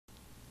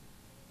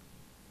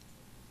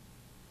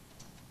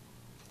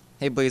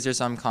Hey Blazers,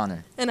 I'm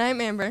Connor. And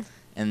I'm Amber.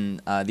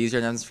 And these are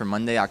announcements for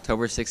Monday,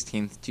 October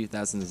 16th,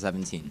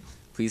 2017.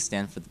 Please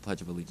stand for the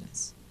Pledge of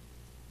Allegiance.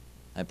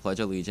 I pledge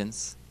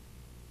allegiance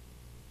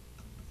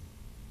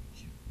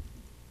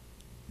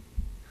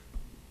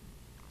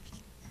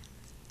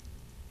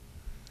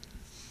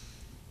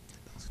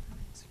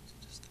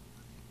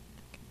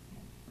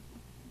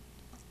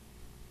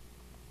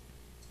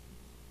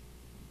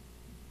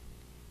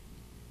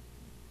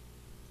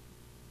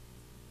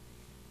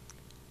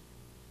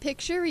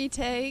Picture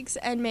retakes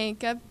and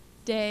makeup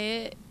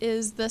day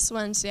is this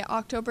Wednesday,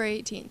 October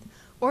 18th.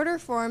 Order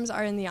forms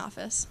are in the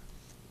office.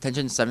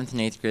 Attention 7th and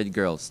 8th grade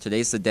girls.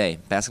 Today's the day.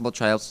 Basketball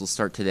tryouts will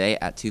start today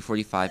at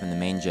 2:45 in the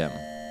main gym.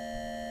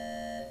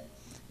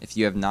 If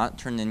you have not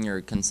turned in your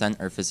consent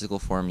or physical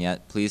form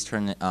yet, please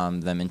turn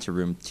them into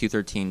room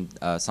 213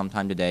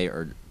 sometime today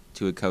or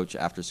to a coach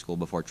after school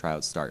before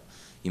tryouts start.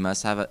 You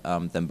must have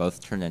them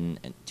both turned in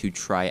to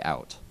try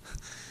out.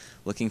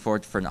 Looking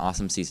forward for an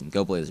awesome season.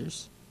 Go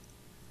Blazers.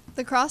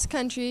 The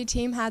cross-country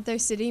team had their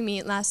city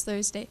meet last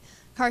Thursday.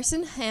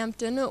 Carson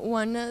Hampton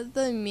won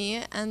the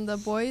meet and the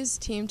boys'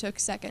 team took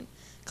second.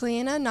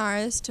 Cleana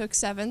Naras took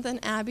seventh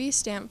and Abby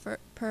Stamper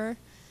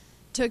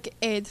took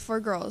eighth for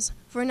girls.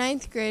 For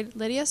ninth grade,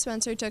 Lydia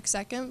Spencer took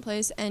second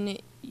place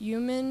and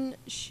Yumin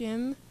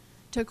Shim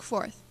took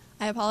fourth.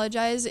 I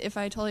apologize if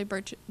I totally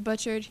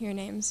butchered your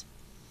names.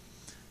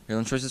 Your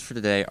lunch choices for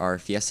today are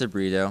Fiesta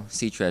Burrito,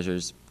 Sea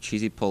Treasures,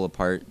 Cheesy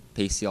Pull-Apart,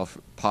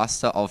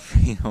 Pasta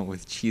Alfredo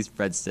with cheese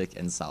breadstick,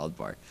 and salad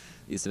bar.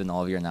 These have been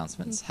all of your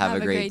announcements. Have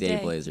a great day,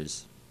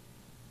 Blazers.